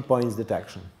some key points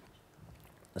detection.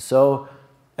 So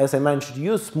as I mentioned,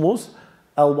 use smooth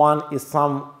L1 is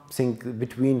something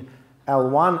between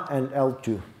L1 and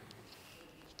L2.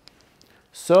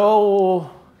 So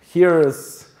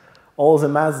here's all the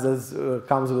math that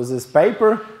comes with this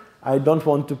paper. I don't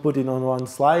want to put it on one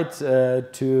slide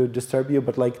to disturb you,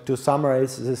 but like to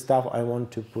summarize this stuff, I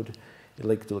want to put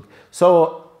like to look.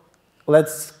 So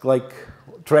let's like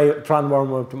try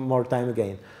one more time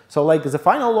again. So like the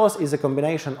final loss is a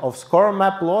combination of score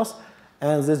map loss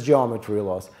and this geometry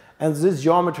loss. And this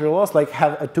geometry loss like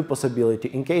have a two possibility.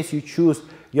 In case you choose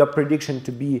your prediction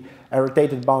to be a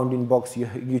rotated bounding box,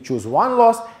 you choose one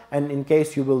loss, and in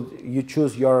case you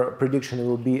choose your prediction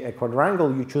will be a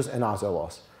quadrangle, you choose another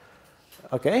loss.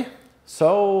 Okay,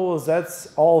 so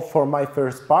that's all for my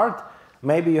first part.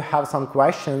 Maybe you have some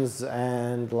questions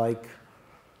and like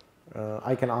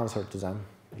I can answer to them.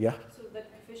 Yeah. So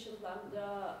that coefficient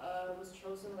lambda was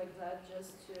chosen like that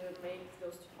just to make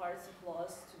those two parts of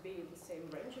loss to be in the same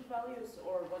range of values,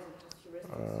 or was it just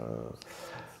heuristics?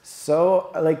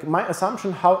 So like my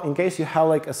assumption, how in case you have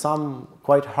like some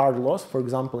quite hard loss, for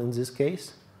example in this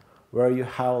case, where you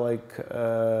have like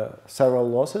several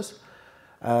losses,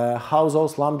 how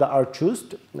those lambda are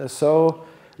chosen. So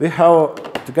we have,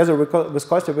 together with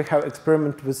Kostya, we have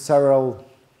experimented with several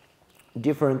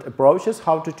different approaches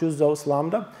how to choose those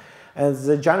lambda. And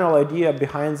the general idea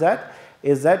behind that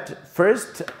is that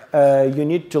first you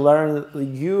need to learn,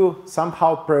 you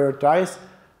somehow prioritize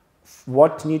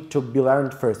what need to be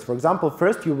learned first. For example,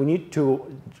 first you want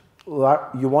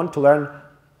to learn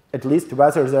at least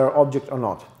whether they're object or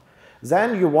not.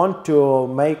 Then you want to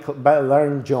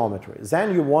learn geometry.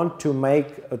 Then you want to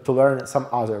learn some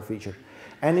other feature.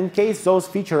 And in case those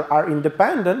features are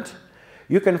independent,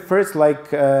 you can first like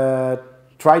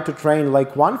try to train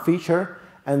like one feature,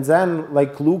 and then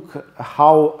like look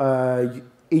how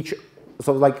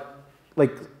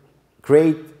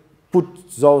put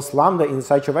those lambda in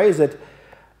such a way that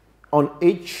on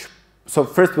each, so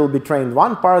first will be trained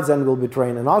one part, then will be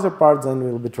trained another part, then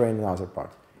will be trained another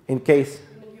part. In case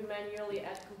you manually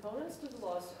add components to the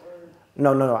loss, or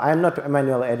no, I'm not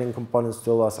manually adding components to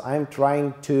the loss. I'm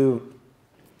trying to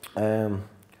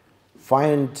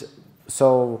find,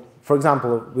 so for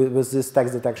example with this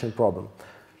text detection problem.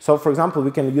 So for example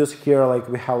we can use here like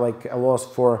we have like a loss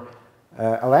for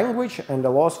a language and a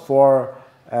loss for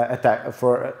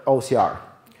OCR.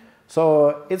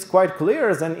 So it's quite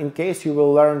clear then in case you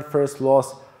will learn first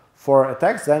loss for a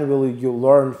text, then you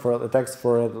learn for a text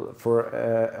for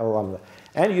a lambda.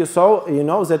 And you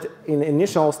know that in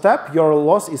initial step your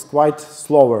loss is quite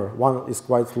slower, one is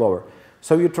quite slower.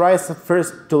 So you try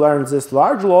first to learn this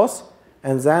large loss,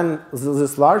 and then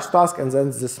this large task, and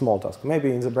then this small task.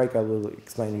 Maybe in the break I will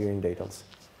explain you in details.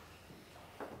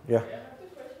 Yeah. I have a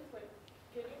question. Like,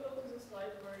 can you go to the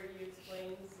slide where you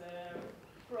explain the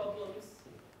problems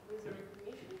with the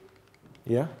recognition?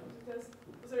 Yeah. Because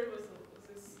there was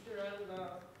this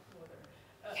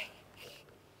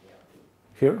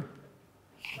Here?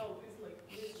 No, it's like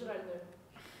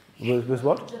With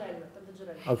what?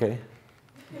 Geralna. Okay.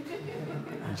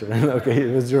 Okay,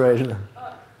 it was Geralna.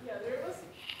 Yeah, there was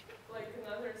like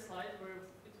another slide where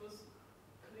it was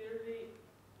clearly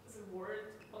the word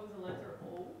on the letter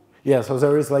O. Yeah, so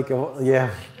there is like a, yeah.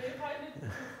 Do you find it too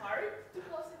hard to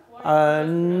classify?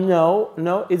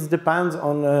 No, it depends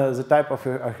on the type of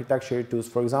architecture you choose.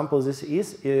 For example, this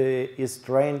is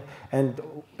trained, and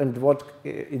what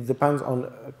it depends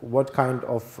on what kind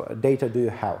of data do you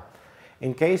have.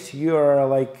 In case you are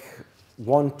like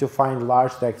want to find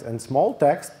large text and small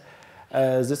text,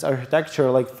 this architecture,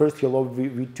 like first YOLO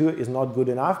v2 is not good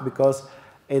enough because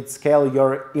it scale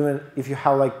your, even if you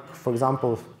have like, for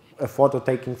example, a photo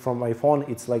taken from my phone,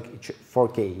 it's like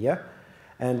 4K, yeah?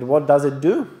 And what does it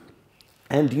do?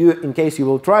 And you, in case you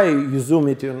will try, you zoom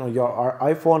it on your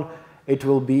iPhone, it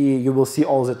will be, you will see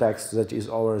all the text that is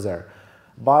over there.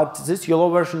 But this YOLO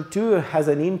version 2 has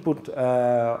an input,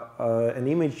 an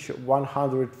image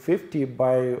 150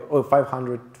 by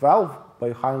 512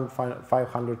 by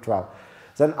 512.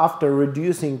 Then after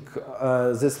reducing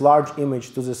this large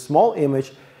image to this small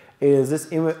image,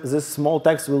 this small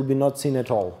text will be not seen at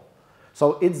all.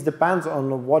 So it depends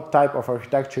on what type of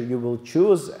architecture you will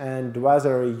choose and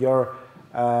whether your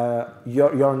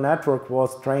network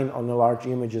was trained on the large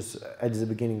images at the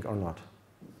beginning or not.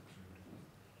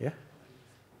 Yeah?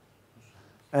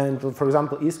 And for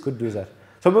example, EAST could do that.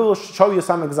 So we will show you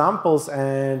some examples,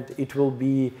 and it will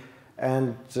be,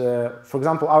 and for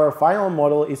example, our final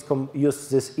model is use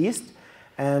this EAST,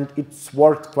 and it's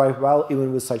worked quite well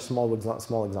even with such small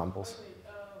examples.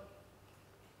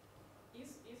 Okay,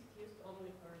 is used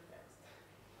only for text?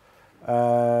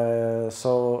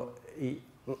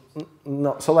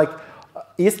 No, so like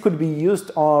EAST could be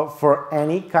used for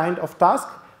any kind of task,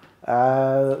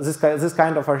 This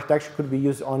kind of architecture could be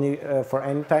used only for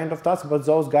any kind of task, but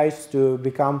those guys, to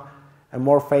become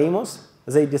more famous,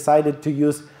 they decided to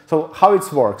use, so how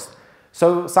it works.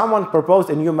 So someone proposed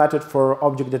a new method for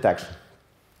object detection.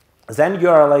 Then you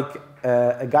are like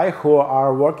a guy who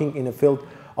are working in a field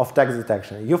of text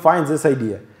detection. You find this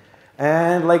idea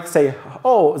and like say,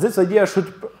 oh, this idea should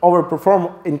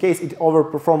overperform, in case it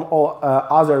overperform all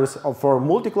others for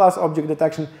multi-class object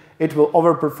detection, it will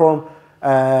overperform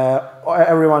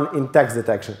everyone in text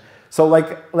detection. So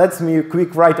like, let's me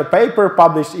quick write a paper,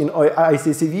 publish in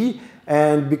ICCV,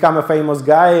 and become a famous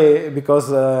guy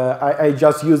because I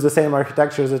just use the same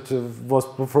architecture that was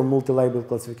for multi-label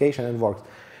classification and works.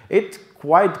 It's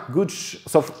quite good.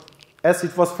 So as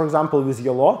it was, for example, with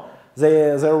YOLO,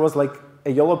 there was like a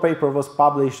YOLO paper was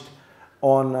published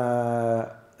on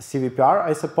CVPR,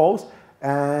 I suppose,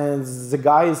 and the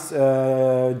guys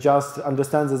just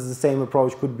understand that the same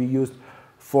approach could be used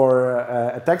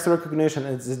for text recognition,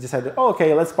 and they decided, oh,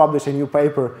 okay, let's publish a new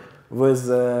paper with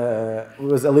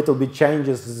a little bit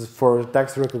changes for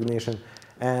text recognition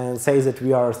and say that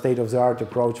we are a state-of-the-art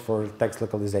approach for text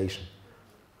localization.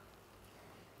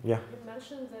 Yeah. You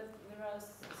mentioned that there are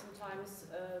sometimes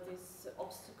these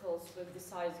obstacles with the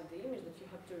size of the image, that you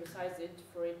have to resize it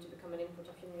for it to become an input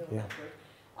of your neural network.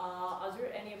 Are there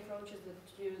any approaches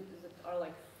that are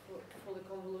like fully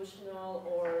convolutional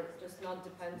or just not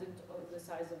dependent on the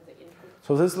size of the input?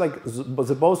 So this is like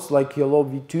the both like YOLO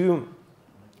v2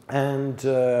 and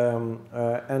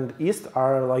East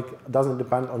are like doesn't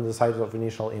depend on the size of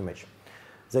initial image.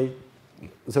 The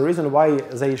reason why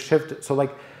they shift, so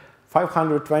like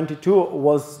 522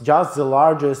 was just the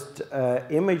largest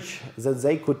image that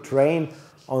they could train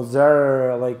on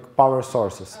their like power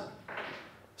sources. Oh.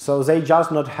 So they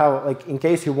just not have, like, in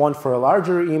case you want for a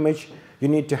larger image, you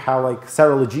need to have like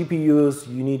several GPUs,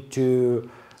 you need to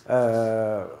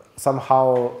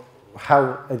somehow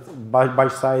have a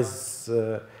byte size,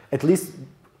 at least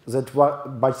that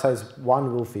byte size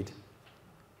 1 will fit.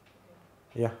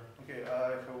 Yeah. Okay, I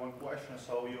have one question.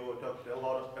 So you talked a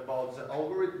lot about the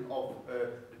algorithm of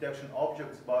detection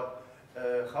objects, but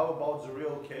how about the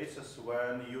real cases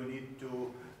when you need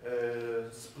to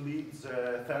split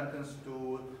the sentence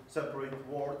to separate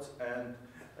words, and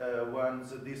when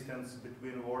the distance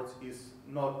between words is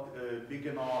not big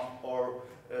enough, or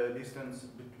distance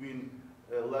between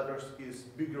letters is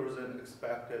bigger than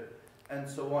expected, and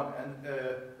so on. And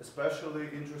especially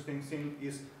interesting thing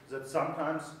is that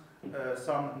sometimes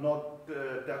some not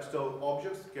textual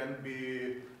objects can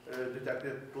be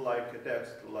detected like a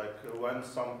text, like when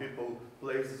some people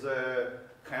place the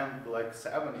hand like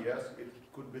 7, yes, it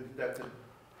could be detected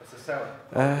as a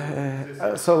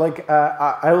 7. So like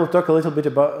I will talk a little bit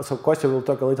about, so Kostya will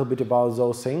talk a little bit about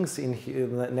those things in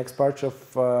the next part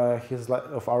of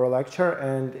our lecture,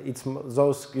 and it's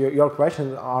your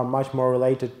questions are much more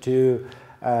related to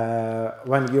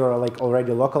when you're like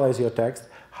already localize your text,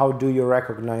 how do you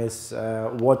recognize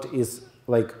what is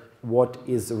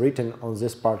written on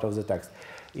this part of the text?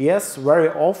 Yes, very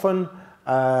often,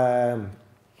 a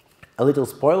little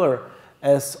spoiler,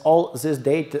 as all this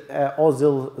data, all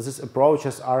these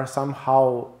approaches are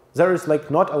somehow, there is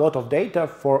like not a lot of data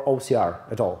for OCR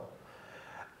at all.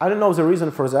 I don't know the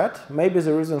reason for that. Maybe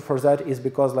the reason for that is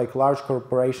because like large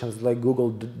corporations like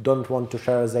Google don't want to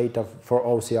share data for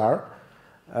OCR.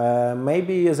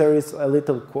 Maybe there is a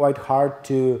little quite hard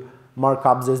to mark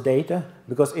up this data,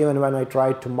 because even when I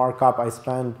try to mark up, I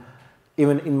spend,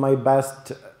 even in my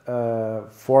best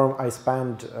form, I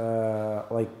spend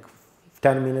like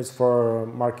 10 minutes for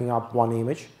marking up one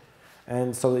image,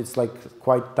 and so it's like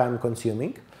quite time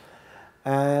consuming,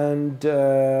 and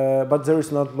but there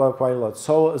is not quite a lot.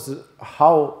 So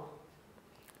how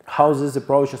these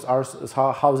approaches are,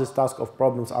 how this task of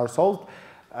problems are solved,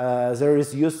 there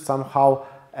is used somehow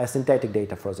synthetic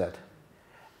data for that,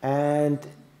 and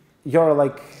you're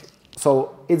like,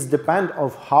 so it's depend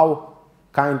of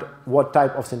what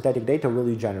type of synthetic data will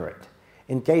you generate.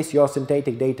 In case your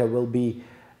synthetic data will be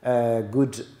have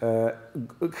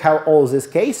all these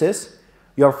cases,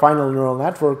 your final neural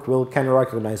network can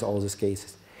recognize all these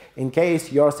cases. In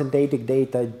case your synthetic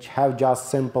data have just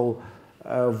simple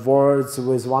words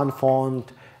with one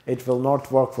font, it will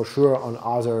not work for sure on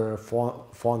other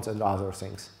fonts and other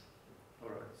things. All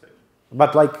right.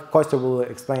 But like Kostya will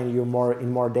explain you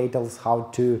in more details how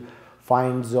to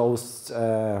find those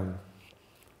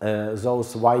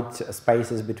white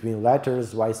spaces between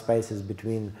letters, white spaces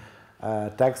between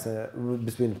text,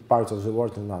 between parts of the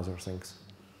word and other things.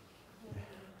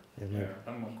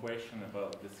 One more question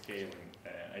about the scaling.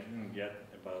 I didn't get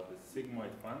about the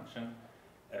sigmoid function.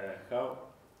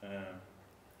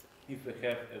 if we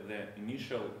have the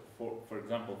initial, for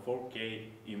example, 4K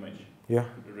image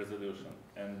resolution,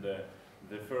 and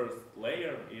the first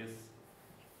layer is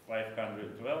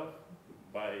 512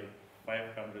 by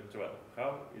 512,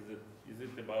 how is it? Is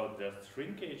it about just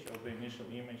shrinkage of the initial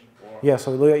image, or? Yeah,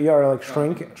 so you are like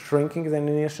shrinking the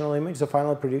initial image. The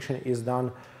final prediction is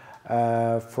done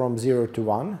from 0 to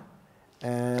 1,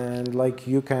 and like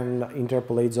you can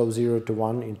interpolate those 0 to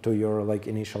 1 into your like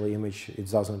initial image. It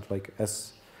doesn't like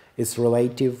as it's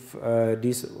relative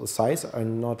this size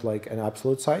and not like an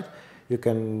absolute size. You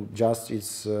can just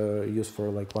it's used for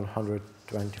like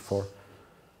 124.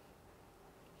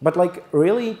 But like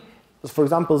really, for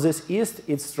example, this east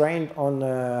it's trained on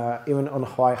even on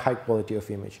high quality of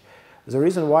image. The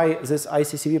reason why this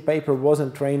ICCV paper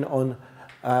wasn't trained on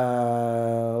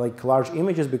like large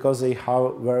images because they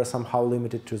were somehow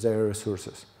limited to their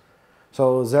resources.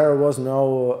 So there was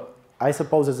no, I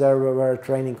suppose that they were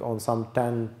training on some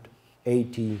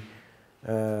 1080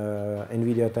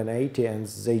 NVIDIA 1080, and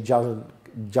they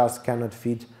just cannot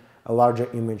fit a larger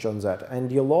image on that. And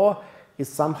the law is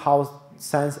somehow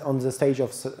on the stage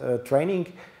of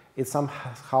training, it's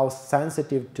somehow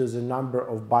sensitive to the number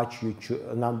of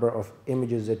number of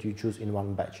images that you choose in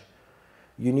one batch.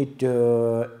 You need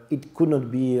to. It could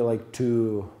not be like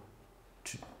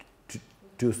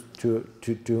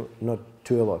not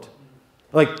too a lot,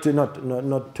 like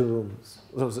not too.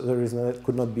 So the reason it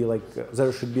could not be like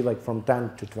there should be like from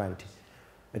 10 to 20,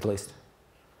 at least.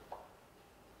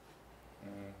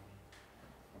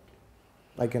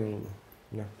 I can,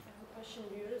 yeah.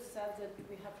 You said that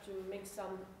we have to make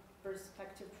some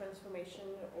perspective transformation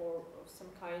or of some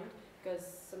kind, because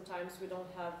sometimes we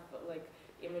don't have like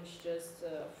image just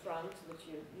front that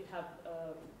you have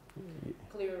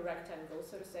clear rectangle,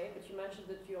 so to say, but you mentioned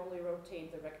that you only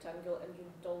rotate the rectangle and you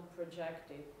don't project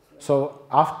it. So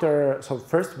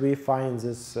first we find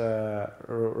this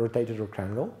rotated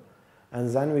rectangle, and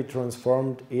then we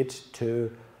transformed it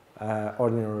to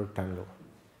ordinary rectangle.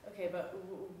 Okay, but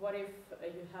what if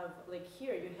you have, like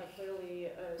here, you have clearly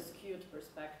a skewed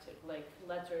perspective, like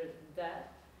letter D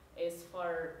is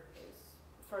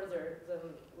further than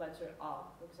letter A,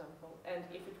 for example. And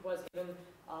if it was even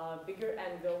a bigger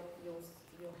angle, you'll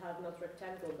have not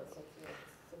rectangle, but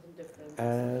something different.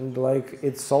 And like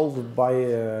it's solved by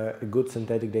a good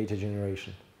synthetic data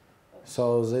generation. Okay.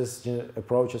 So this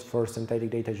approaches for synthetic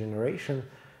data generation,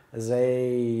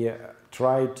 they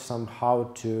tried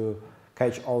somehow to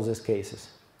catch all these cases.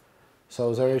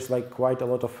 So there is like quite a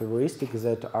lot of heuristics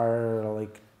that are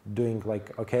like doing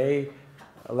like, okay,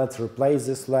 let's replace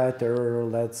this letter,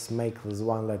 let's make this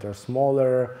one letter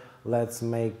smaller, let's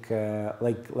make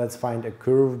let's find a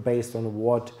curve based on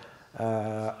what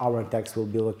our text will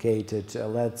be located.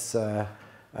 So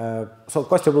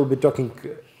Kostya will be talking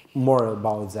more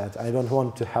about that. I don't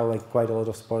want to have like quite a lot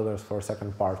of spoilers for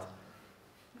second part.